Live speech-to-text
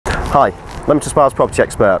Hi, I'm Mr. Spar's property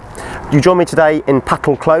expert. You join me today in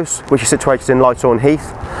Pattle Close, which is situated in Lighthorne,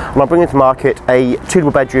 Heath, and I'm bringing to market a 2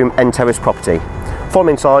 double bedroom end terrace property. Follow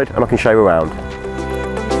me inside and I can show you around.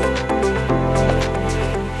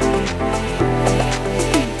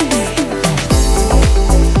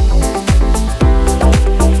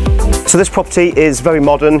 So this property is very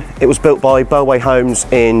modern. It was built by Bellway Homes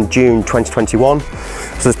in June 2021.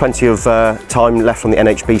 So there's plenty of time left on the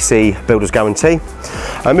NHBC builder's guarantee.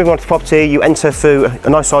 Moving on to the property, you enter through a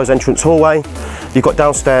nice sized entrance hallway. You've got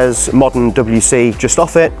downstairs modern WC just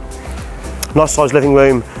off it. Nice sized living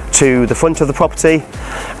room to the front of the property,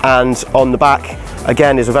 and on the back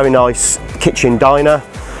again is a very nice kitchen diner.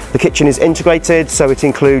 The kitchen is integrated, so it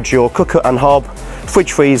includes your cooker and hob,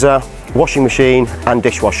 fridge, freezer, washing machine and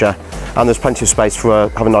dishwasher, and there's plenty of space for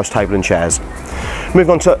have a nice table and chairs.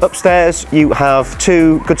 Moving on to upstairs, you have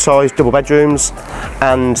 2 good sized double bedrooms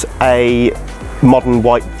and a modern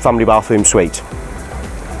white family bathroom suite.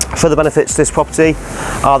 Further benefits to this property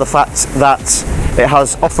are the fact that it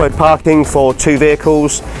has off-road parking for 2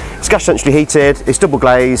 vehicles, it's gas centrally heated, it's double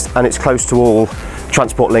glazed, and it's close to all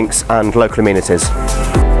transport links and local amenities.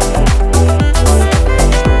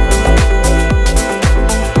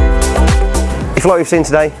 If you like what you've seen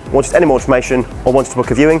today, wanted any more information or wanted to book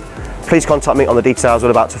a viewing, please contact me on the details we're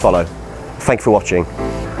about to follow. Thank you for watching.